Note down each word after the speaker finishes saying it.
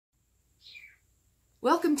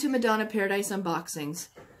Welcome to Madonna Paradise Unboxings.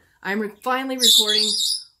 I'm finally recording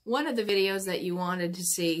one of the videos that you wanted to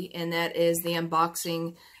see, and that is the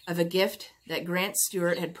unboxing of a gift that Grant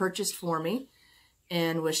Stewart had purchased for me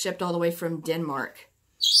and was shipped all the way from Denmark.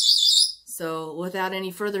 So without any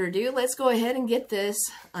further ado, let's go ahead and get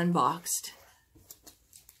this unboxed.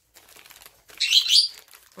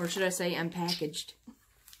 Or should I say unpackaged?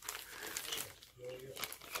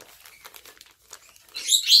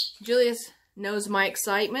 Julius knows my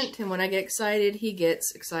excitement, and when I get excited, he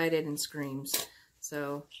gets excited and screams.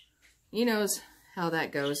 So he knows how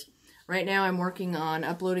that goes. Right now I'm working on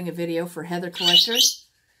uploading a video for Heather Collector,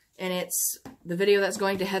 and it's the video that's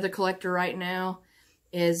going to Heather Collector right now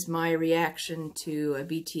is my reaction to a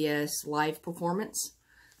BTS live performance.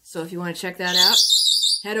 So if you want to check that out,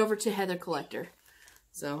 head over to Heather Collector.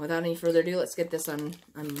 So without any further ado, let's get this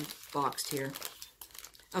unboxed here.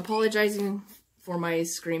 Apologizing for my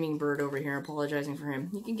screaming bird over here, apologizing for him.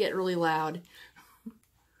 He can get really loud.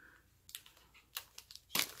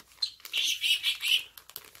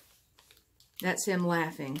 That's him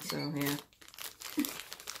laughing, so yeah.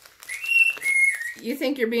 You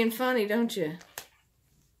think you're being funny, don't you?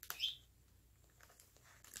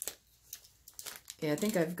 Yeah, I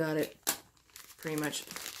think I've got it pretty much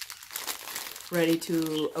ready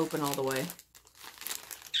to open all the way.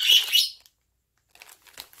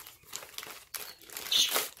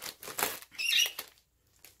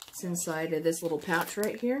 It's inside of this little pouch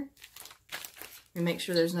right here. And make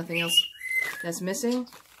sure there's nothing else that's missing.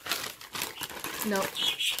 Nope.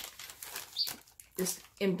 Just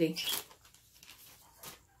empty.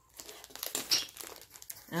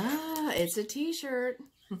 Ah, it's a t-shirt.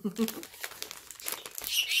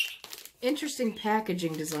 Interesting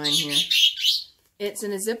packaging design here. It's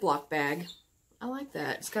in a Ziploc bag. I like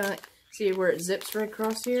that. It's kind of like, see where it zips right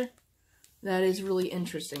across here? That is really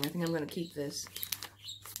interesting. I think I'm going to keep this.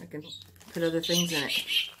 I can put other things in it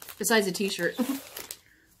besides a t-shirt.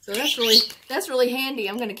 So that's really handy.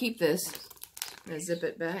 I'm going to keep this. I'm going to zip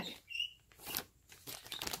it back.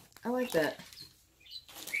 I like that.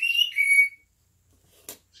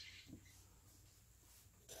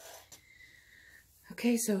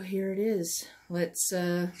 Okay, so here it is. Let's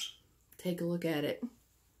take a look at it.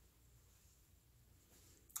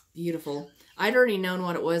 Beautiful. I'd already known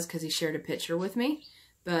what it was because he shared a picture with me,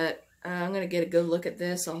 but I'm going to get a good look at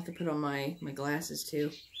this. I'll have to put on my glasses too.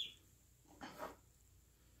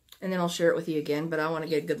 And then I'll share it with you again, but I want to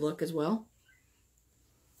get a good look as well.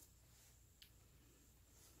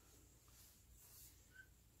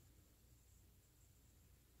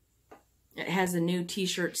 It has a new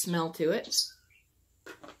t-shirt smell to it.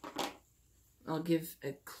 I'll give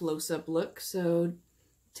a close-up look, so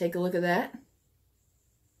take a look at that.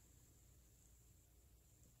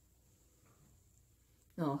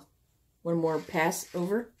 Oh, one more pass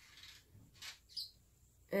over.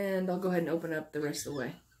 And I'll go ahead and open up the rest of the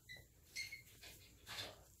way.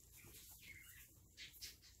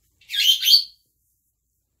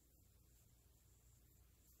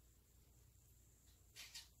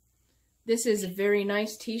 This is a very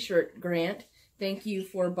nice t-shirt, Grant. Thank you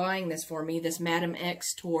for buying this for me, this Madam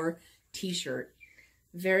X Tour t-shirt.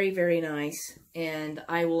 Very, very nice, and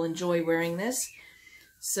I will enjoy wearing this.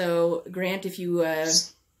 So, Grant, if you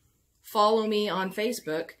follow me on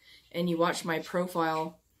Facebook and you watch my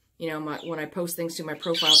profile, you know, when I post things to my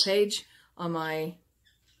profile page on my,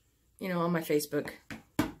 on my Facebook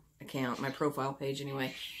account, my profile page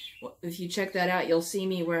anyway. If you check that out, you'll see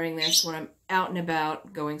me wearing this when I'm out and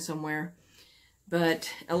about going somewhere.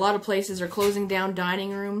 But a lot of places are closing down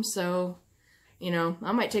dining rooms, so,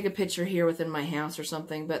 I might take a picture here within my house or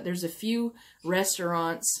something. But there's a few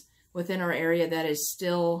restaurants within our area that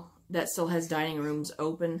still has dining rooms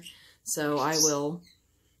open. So I will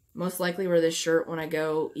most likely wear this shirt when I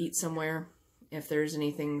go eat somewhere, if there's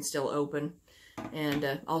anything still open.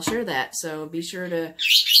 And I'll share that. So be sure to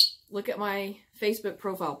look at my Facebook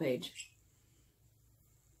profile page.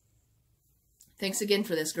 Thanks again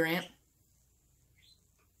for this, Grant.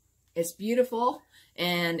 It's beautiful,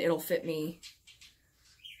 and it'll fit me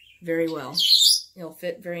very well. It'll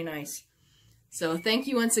fit very nice. So thank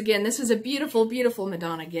you once again. This is a beautiful, beautiful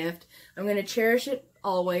Madonna gift. I'm going to cherish it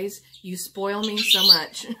always. You spoil me so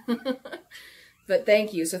much. But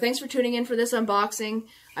thank you. So thanks for tuning in for this unboxing.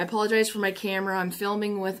 I apologize for my camera. I'm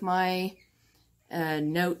filming with my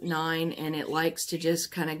Note 9, and it likes to just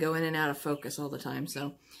kind of go in and out of focus all the time.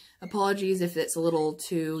 So apologies if it's a little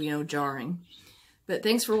too, jarring. But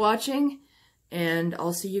thanks for watching, and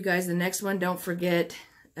I'll see you guys in the next one. Don't forget,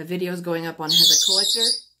 a video is going up on Heather Collector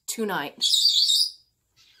tonight.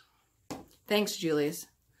 Thanks, Julius.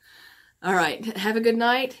 All right, have a good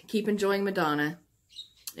night. Keep enjoying Madonna.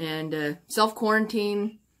 And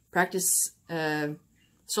self-quarantine, practice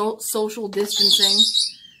social distancing,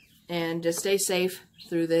 and just stay safe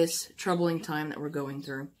through this troubling time that we're going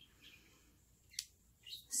through.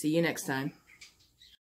 See you next time.